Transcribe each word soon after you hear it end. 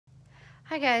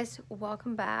Hi guys,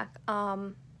 welcome back.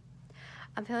 I'm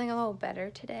feeling a little better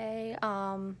today.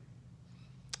 I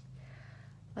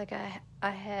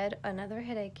had another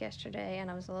headache yesterday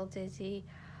and I was a little dizzy.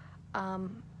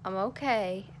 I'm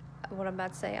okay. What I'm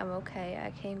about to say, I'm okay.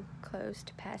 I came close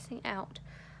to passing out,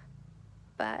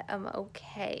 but I'm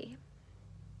okay.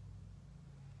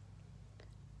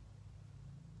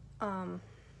 Um,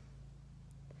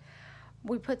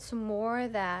 we put some more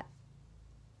of that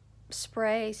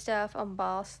spray stuff on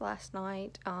Boss last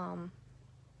night.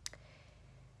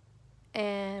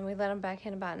 And we let him back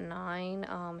in about 9.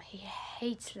 He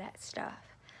hates that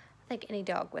stuff. I think any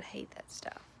dog would hate that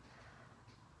stuff.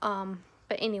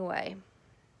 But anyway,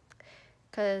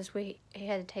 because he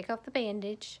had to take off the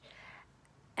bandage,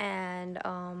 and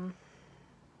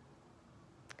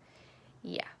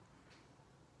yeah.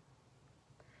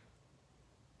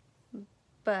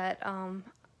 But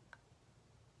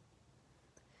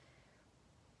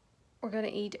we're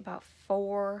gonna eat about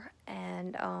 4,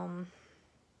 and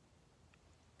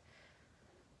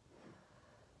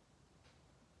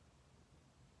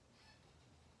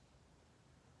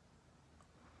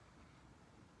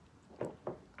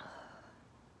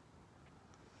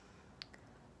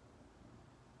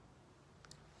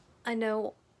I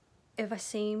know if I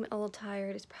seem a little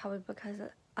tired, it's probably because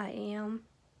I am.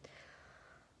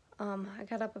 I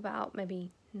got up about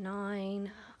maybe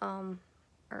 9 or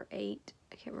 8.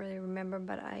 I can't really remember,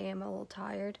 but I am a little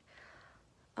tired.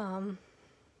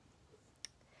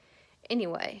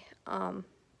 Anyway, I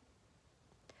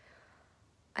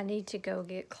need to go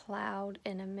get Cloud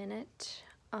in a minute.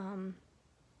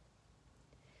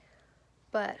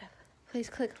 But please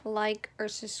click like or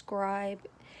subscribe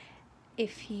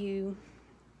if you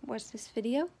watch this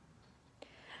video.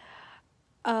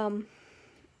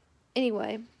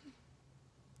 Anyway,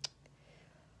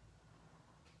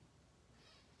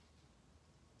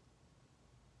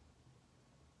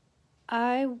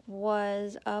 I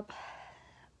was up,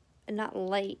 not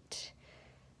late,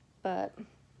 but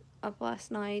up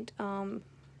last night. I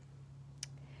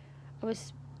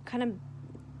was kind of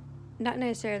not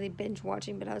necessarily binge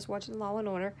watching, but I was watching Law and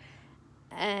Order,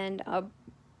 and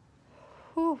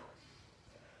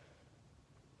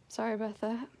sorry about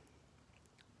that.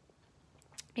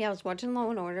 Yeah, I was watching Law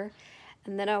and Order,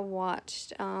 and then I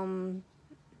watched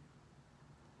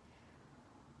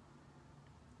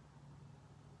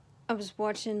I was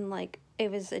watching, like,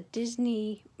 it was a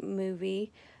Disney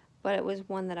movie, but it was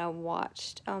one that I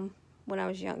watched when I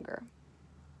was younger.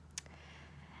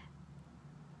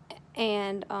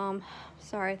 And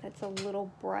sorry, that's a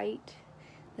little bright.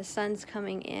 The sun's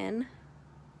coming in.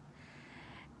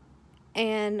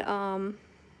 And I'm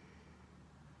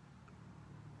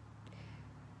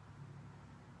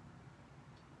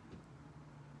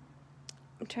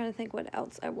trying to think what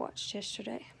else I watched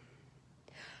yesterday.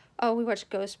 Oh, we watched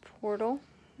Ghost Portal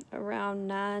around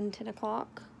 9, 10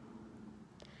 o'clock.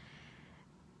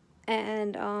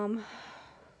 And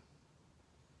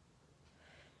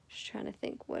just trying to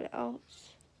think what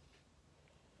else.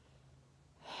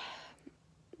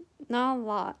 Not a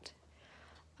lot.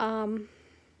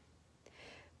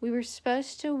 We were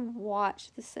supposed to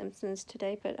watch The Simpsons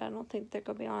today, but I don't think they're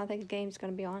going to be on. I think the game's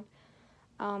going to be on.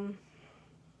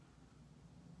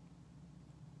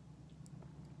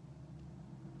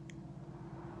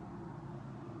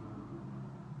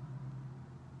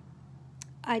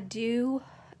 I do,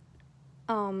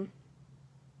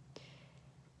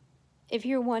 if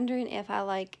you're wondering if I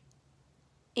like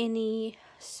any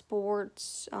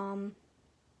sports, I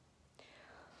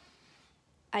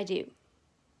do.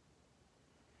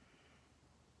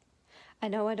 I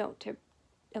know I don't,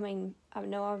 I mean, I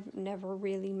know I've never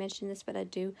really mentioned this, but I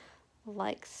do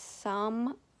like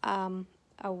some. I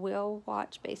will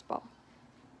watch baseball.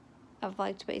 I've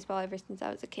liked baseball ever since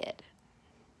I was a kid.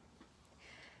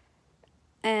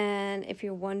 And if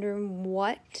you're wondering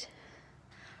what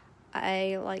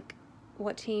I like,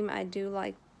 what team, I do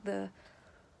like the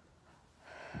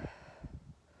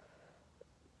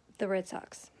Red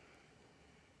Sox.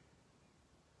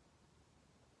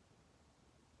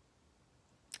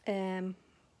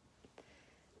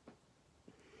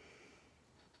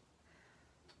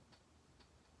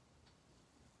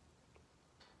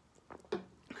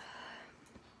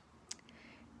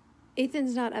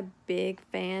 Ethan's not a big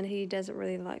fan. He doesn't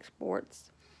really like sports.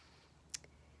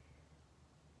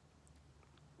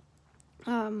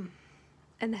 And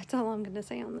that's all I'm going to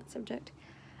say on that subject.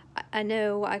 I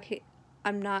know I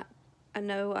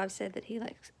know I've said that he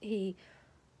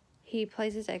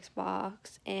plays his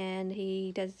Xbox and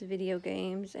he does the video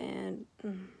games and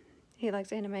he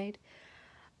likes anime.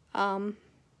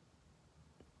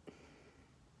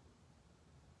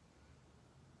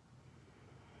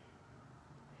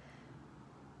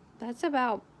 that's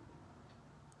about,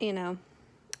 you know,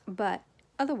 but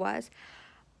otherwise,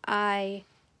 I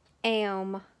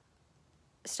am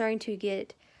starting to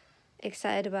get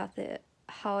excited about the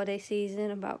holiday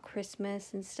season, about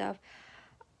Christmas and stuff.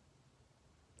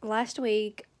 Last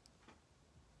week,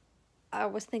 I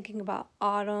was thinking about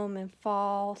autumn and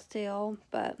fall still,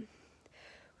 but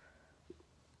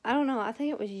I don't know. I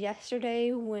think it was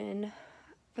yesterday when,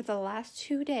 for the last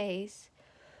 2 days,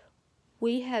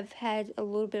 we have had a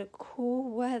little bit of cool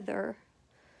weather,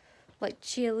 like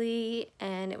chilly,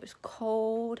 and it was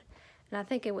cold. And I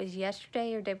think it was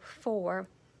yesterday or day before,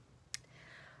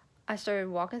 I started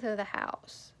walking through the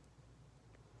house.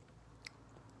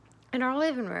 In our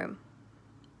living room,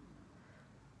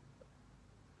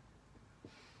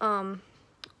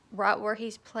 right where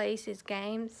he's placed his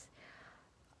games,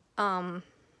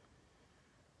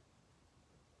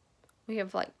 we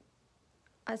have like,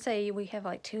 I'd say we have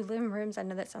like 2 living rooms. I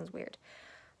know that sounds weird,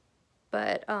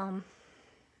 but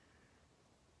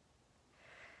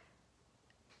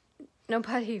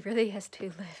nobody really has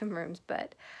 2 living rooms,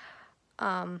 but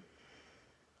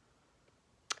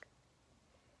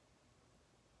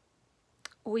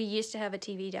we used to have a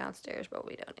TV downstairs, but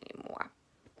we don't anymore.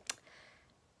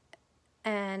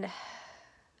 And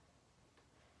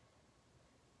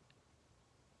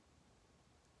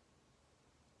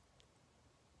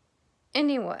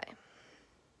anyway,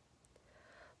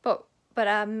 but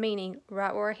I'm meaning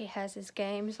right where he has his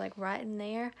games, like right in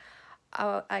there.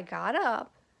 I got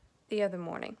up the other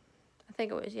morning. I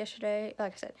think it was yesterday,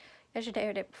 like I said, yesterday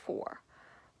or the day before.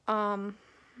 And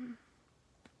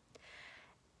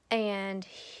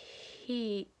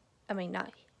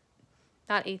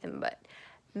not Ethan, but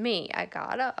me, I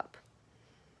got up.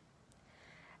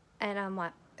 And I'm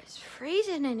like, it's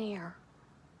freezing in here.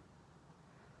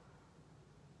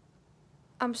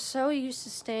 I'm so used to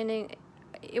standing.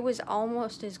 It was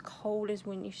almost as cold as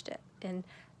when you step in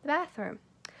the bathroom.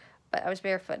 But I was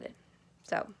barefooted.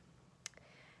 So,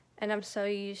 and I'm so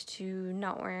used to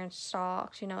not wearing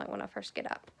socks, like when I first get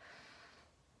up.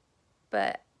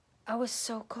 But I was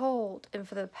so cold. And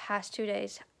for the past 2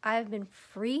 days, I've been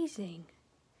freezing.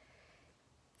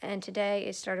 And today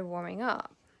it started warming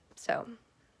up. So,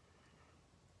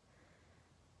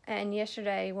 and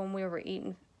yesterday when we were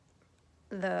eating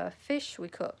the fish we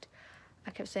cooked,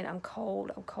 I kept saying, I'm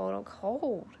cold, I'm cold, I'm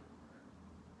cold.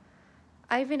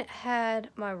 I even had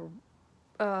my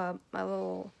my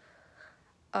little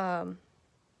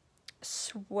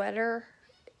sweater,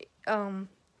 the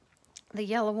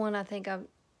yellow one. I think I've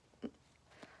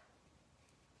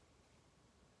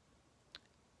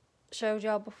showed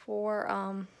y'all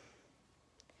before.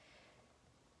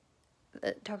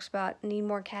 It talks about need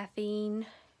more caffeine.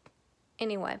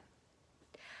 Anyway,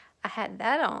 I had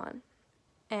that on,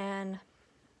 and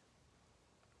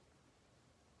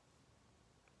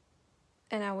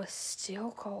I was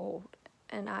still cold,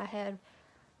 and I had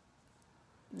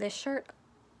this shirt.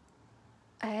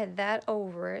 I had that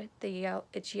over it.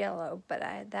 It's yellow, but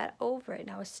I had that over it, and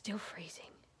I was still freezing.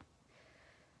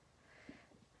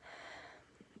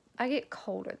 I get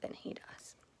colder than he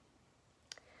does.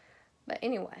 But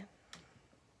anyway,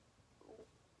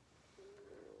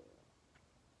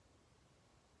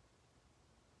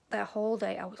 that whole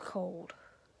day I was cold.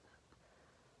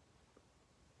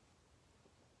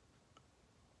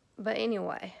 But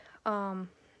anyway, I'm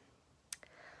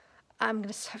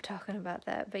gonna stop talking about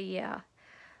that. But yeah,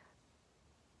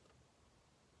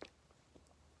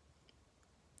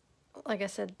 like I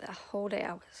said, the whole day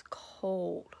I was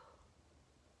cold.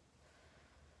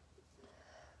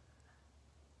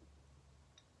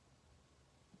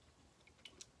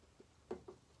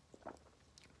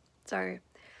 Sorry,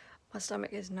 my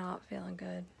stomach is not feeling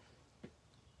good.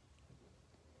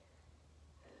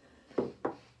 Are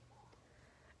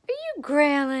you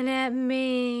growling at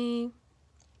me?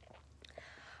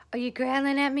 Are you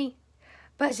growling at me?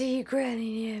 But are you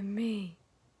growling at me?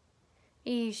 Are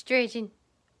you stretching?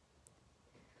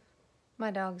 My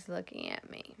dog's looking at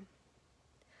me.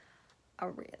 I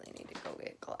really need to go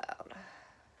get Cloud.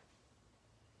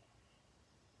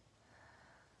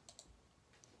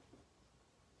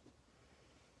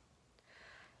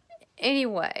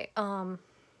 Anyway,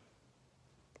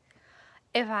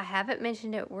 if I haven't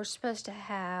mentioned it, we're supposed to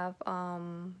have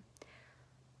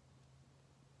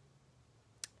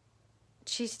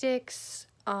cheese sticks,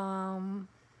 the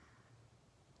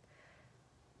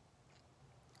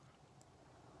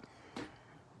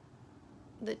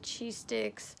cheese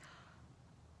sticks,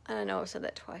 I don't know, I said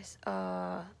that twice.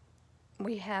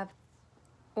 We have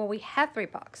 3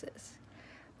 boxes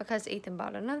because Ethan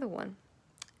bought another one,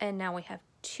 and now we have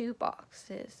 2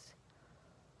 boxes.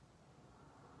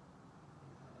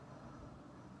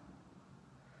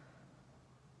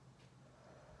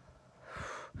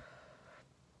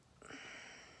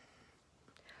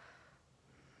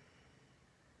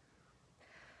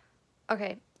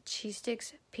 Okay, cheese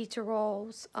sticks, pizza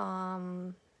rolls,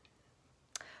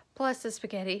 plus the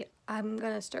spaghetti. I'm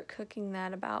gonna start cooking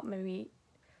that about maybe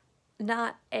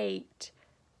not 8.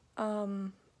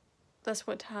 That's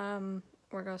what time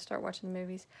we're gonna start watching the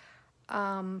movies.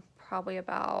 Probably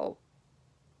about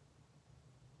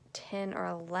 10 or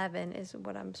 11 is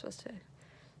what I'm supposed to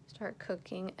start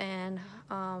cooking. And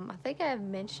I think I've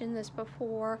mentioned this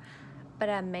before, but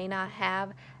I may not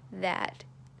have, that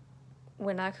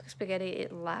when I cook spaghetti,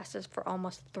 it lasts us for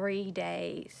almost 3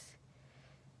 days.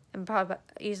 And probably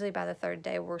easily by the 3rd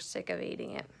day, we're sick of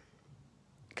eating it.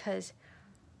 Because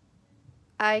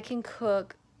I can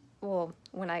cook, well,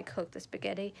 when I cook the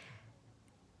spaghetti,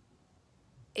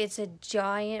 it's a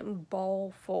giant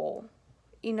bowl full.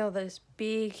 You know those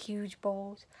big, huge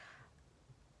bowls?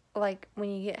 Like when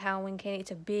you get Halloween candy,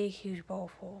 it's a big, huge bowl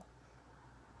full.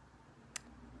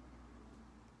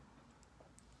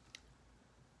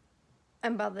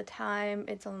 And by the time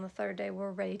it's on the 3rd day, we're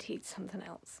ready to eat something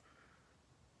else.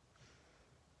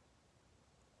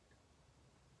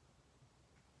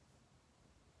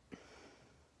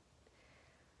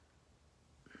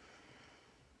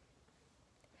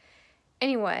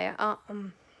 Anyway, I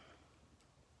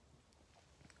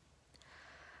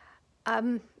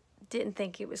didn't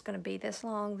think it was going to be this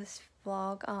long, this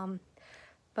vlog,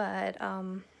 but,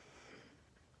 and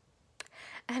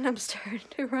I'm starting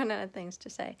to run out of things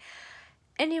to say.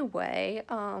 Anyway,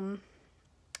 I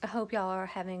hope y'all are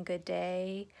having a good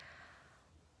day,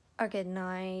 or good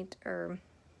night, or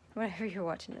whenever you're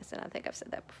watching this, and I think I've said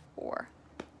that before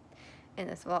in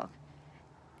this vlog.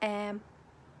 And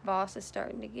Boss is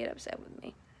starting to get upset with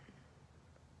me.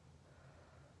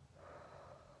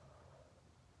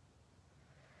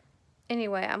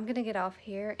 Anyway, I'm gonna get off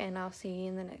here, and I'll see you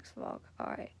in the next vlog.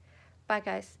 Alright, bye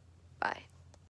guys, bye.